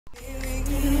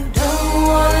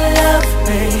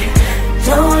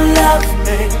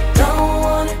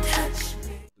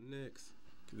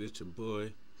your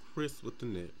boy, Chris with the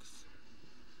Knicks.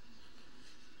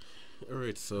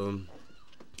 Alright, so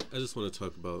I just want to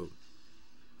talk about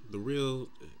the real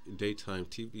daytime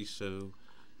TV show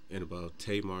and about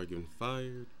Tamar getting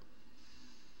fired.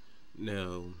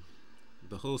 Now,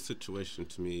 the whole situation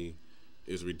to me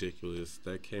is ridiculous.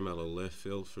 That came out of left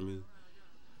field for me.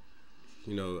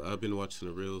 I've been watching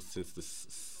the real since the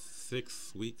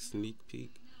 6 week sneak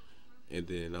peek, and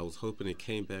then I was hoping it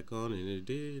came back on, and it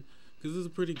did, because it's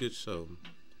a pretty good show.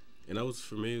 And I was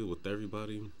familiar with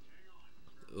everybody,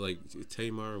 like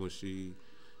Tamar when she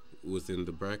was in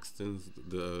the Braxtons,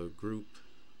 the group,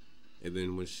 and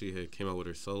then when she had came out with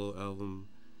her solo album,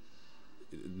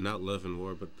 not Love and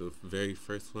War, but the very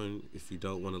first one, If You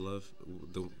Don't Want to Love,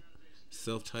 the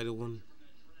self-titled one.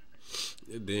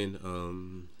 And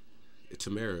then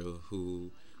Tamara,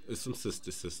 who is some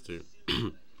sister.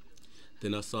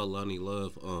 Then I saw Lonnie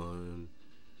Love on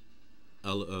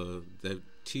that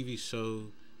TV show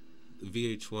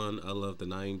VH1. I love the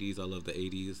 90s. I love the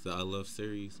 80s. The I Love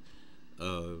series.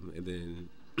 And then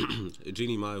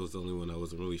Jeannie Mai was the only one I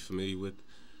wasn't really familiar with.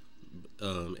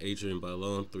 Adrienne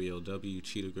Bailon, 3LW,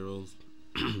 Cheetah Girls.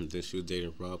 Then she was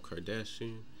dating Rob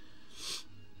Kardashian.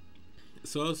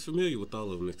 So I was familiar with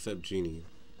all of them except Jeannie.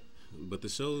 But the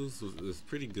show was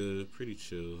pretty good, pretty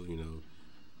chill.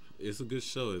 It's a good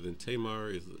show. And then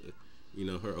Tamar is,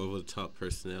 her over the top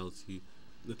personality.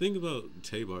 The thing about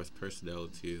Tamar's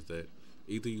personality is that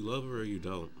either you love her or you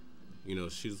don't.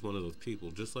 She's one of those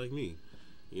people, just like me.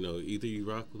 Either you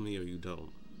rock with me or you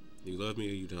don't. You love me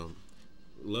or you don't.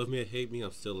 Love me or hate me,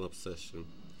 I'm still an obsession.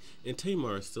 And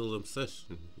Tamar is still an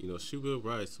obsession. She will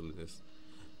rise from this.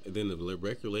 And then the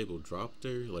record label dropped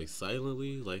her, like,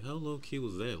 silently. Like, how low-key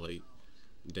was that? Like,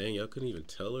 dang, y'all couldn't even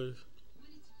tell her?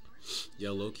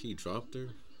 Y'all low-key dropped her?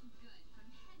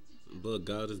 But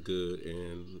God is good,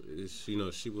 and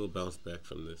she will bounce back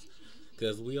from this.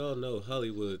 Because we all know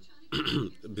Hollywood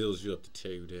builds you up to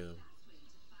tear you down.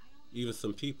 Even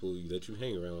some people that you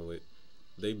hang around with,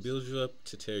 they build you up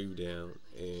to tear you down.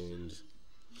 And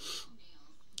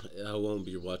I won't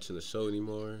be watching the show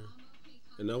anymore.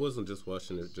 And I wasn't just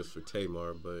watching it just for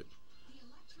Tamar, but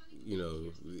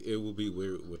it will be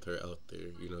weird with her out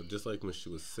there. Just like when she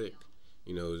was sick,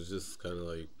 it's just kind of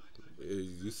like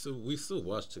we still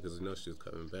watched it because we know she was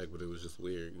coming back, but it was just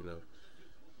weird,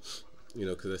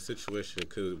 because that situation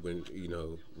could have been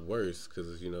worse,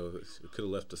 because it could have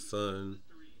left a son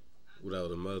without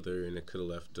a mother, and it could have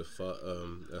left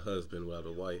a husband without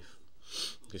a wife,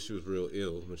 because she was real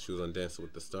ill when she was on Dancing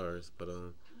with the Stars, but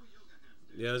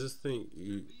yeah, I just think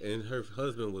and her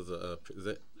husband was a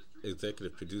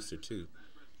executive producer too.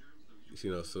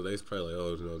 So they's probably like,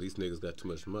 oh no, these niggas got too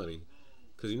much money.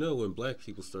 Cause when black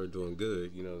people start doing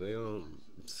good,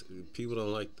 people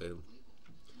don't like that.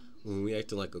 When we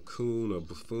acting like a coon or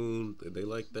buffoon, they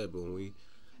like that. But when we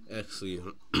actually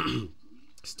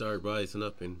start rising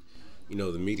up in,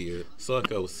 the media. So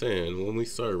like I was saying, when we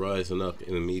start rising up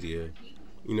in the media,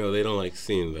 they don't like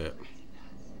seeing that.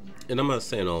 And I'm not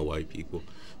saying all white people,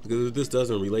 because if this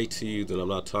doesn't relate to you, then I'm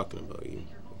not talking about you.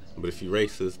 But if you're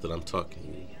racist, then I'm talking to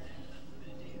you.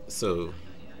 So,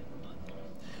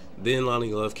 then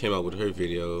Lonnie Love came out with her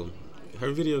video.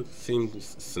 Her video seemed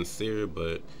sincere,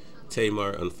 but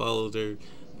Tamar unfollowed her.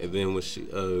 And then when she,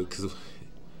 cause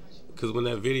when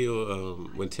that video,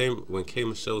 when K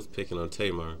Michelle was picking on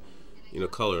Tamar,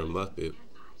 call her a Muppet,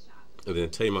 and then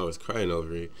Tamar was crying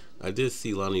over it, I did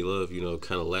see Lonnie Love,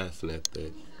 kind of laughing at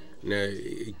that.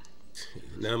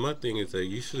 Now my thing is that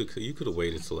you could have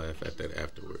waited to laugh at that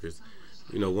afterwards.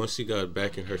 Once she got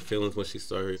back in her feelings, when she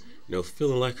started,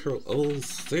 feeling like her old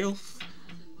self,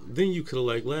 then you could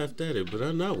have laughed at it.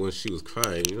 But not when she was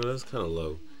crying. That's kind of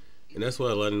low, and that's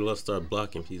why Lonnie Love started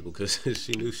blocking people, because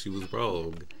she knew she was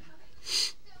wrong.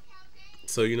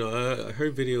 So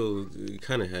her video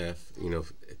kind of half,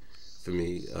 for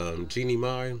me. Jeannie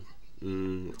Mai,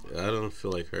 I don't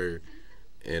feel like her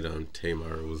and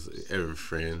Tamar was ever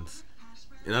friends,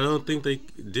 and I don't think they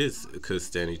could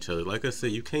stand each other. Like I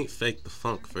said, you can't fake the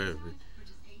funk forever,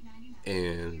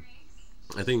 and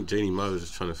I think Jeannie Mai was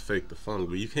just trying to fake the funk,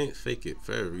 but you can't fake it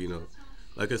forever.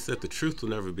 Like I said, the truth will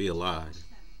never be a lie,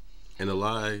 and a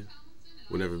lie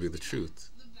will never be the truth.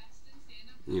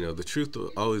 The truth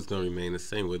will always gonna remain the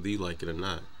same, whether you like it or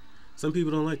not. Some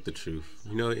people don't like the truth.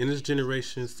 In this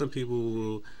generation, some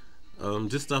people will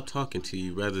just stop talking to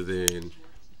you rather than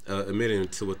admitting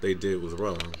to what they did was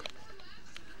wrong.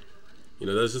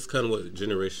 That's just kind of what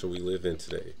generation we live in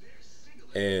today.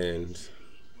 And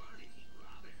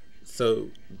so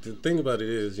the thing about it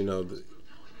is,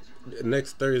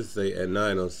 next Thursday at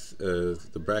 9 on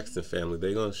the Braxton family,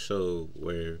 they're gonna show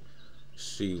where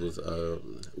she was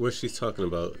where she's talking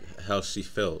about how she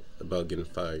felt about getting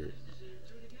fired.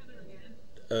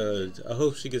 I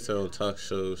hope she gets her own talk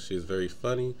show. She's very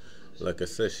funny. Like I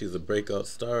said, she's a breakout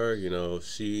star. You know,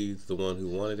 she's the one who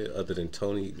wanted it, other than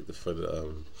Tony for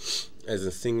the as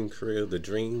a singing career, the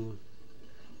dream.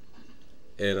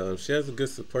 And she has a good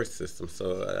support system,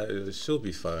 so she'll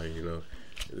be fine. You know,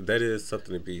 that is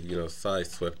something to be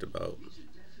sideswept about.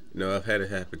 You know, I've had it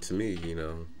happen to me. You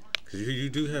know, because you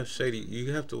do have shady.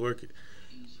 You have to work,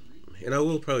 and I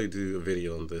will probably do a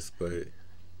video on this, but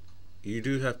you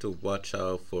do have to watch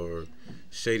out for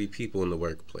shady people in the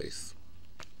workplace,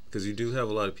 because you do have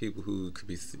a lot of people who could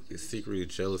be secretly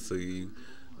jealous of you,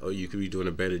 or you could be doing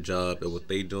a better job at what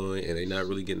they doing, and they're not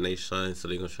really getting their shine, so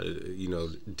they're gonna try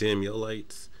to dim your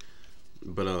lights.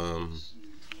 But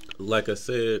like I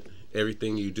said,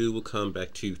 everything you do will come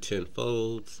back to you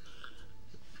tenfold.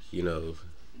 You know,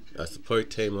 I support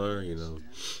Tamar. You know,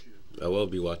 I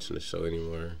won't be watching the show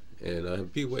anymore, and I'll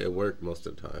be at work most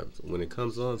of the time when it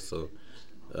comes on. So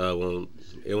I won't.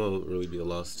 It won't really be a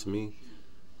loss to me.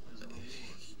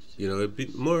 You know, it'd be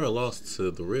more a loss to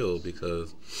the real,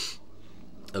 because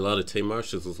a lot of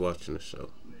Tamarshas was watching the show.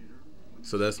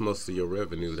 So that's most of your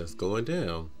revenue that's going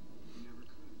down.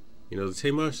 You know, the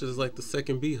Tamarshas is like the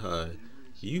second beehive.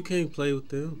 You can't play with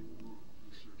them.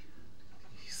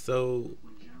 So,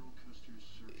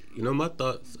 my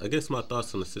thoughts, I guess my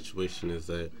thoughts on the situation is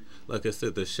that, like I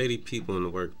said, there's shady people in the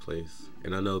workplace,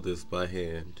 and I know this by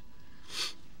hand.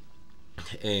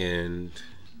 And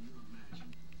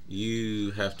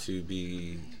you have to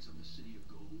be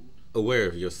aware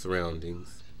of your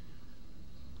surroundings.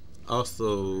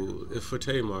 Also, if for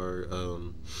Tamar,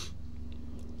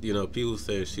 people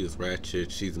say she's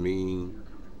ratchet, she's mean.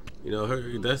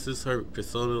 That's just her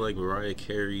persona, like Mariah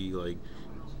Carey, like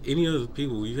any other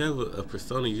people. You have a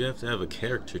persona, you have to have a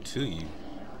character to you,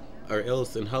 or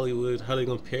else in Hollywood, how they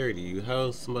gonna parody you? How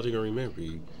is somebody gonna remember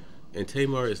you? And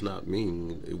Tamar is not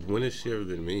mean. When has she ever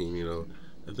been mean?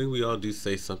 I think we all do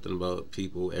say something about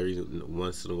people every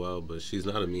once in a while, but she's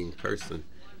not a mean person.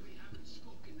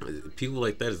 People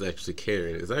like that is actually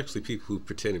caring. It's actually people who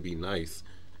pretend to be nice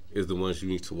is the ones you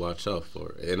need to watch out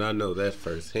for. And I know that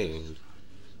firsthand.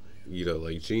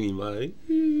 Like Jeannie Mai,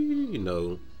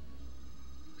 you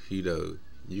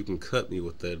can cut me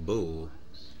with that bull.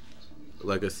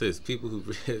 Like I said, it's people who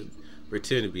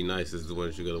pretend to be nice is the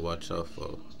ones you gotta watch out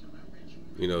for.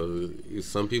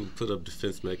 Some people put up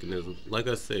defense mechanisms. Like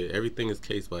I said, everything is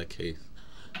case by case.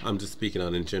 I'm just speaking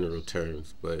out in general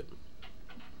terms, but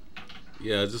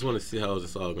yeah, I just want to see how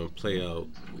this all gonna play out.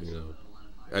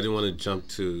 I didn't want to jump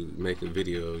to make a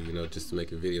video, just to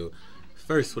make a video.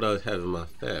 First, without having my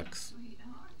facts,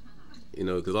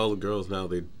 because all the girls now,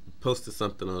 they posted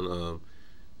something on.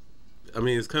 I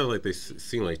mean, it's kind of like they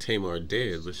seem like Tamar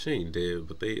dead, but she ain't dead.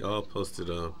 But they all posted,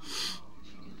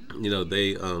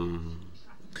 they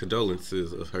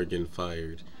condolences of her getting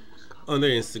fired on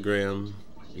their Instagram.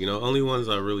 Only ones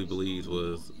I really believed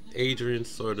was Adrian,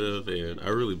 sort of, and I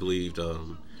really believed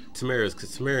Tamara's,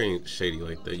 because Tamara ain't shady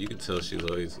like that. You can tell she's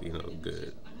always,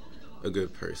 a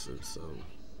good person. So,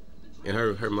 and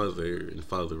her mother and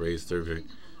father raised her very,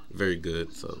 very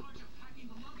good. So,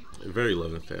 a very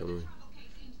loving family.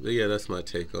 But yeah, that's my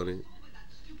take on it.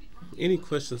 Any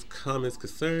questions, comments,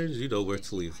 concerns? You know where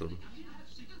to leave them.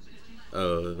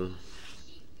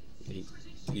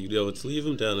 You know what to leave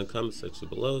them down in the comment section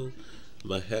below.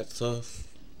 My hat's off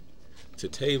to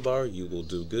Tamar. You will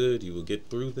do good. You will get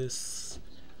through this.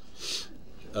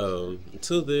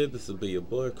 Until then, this will be your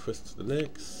boy, Chris to the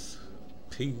next.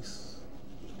 Peace.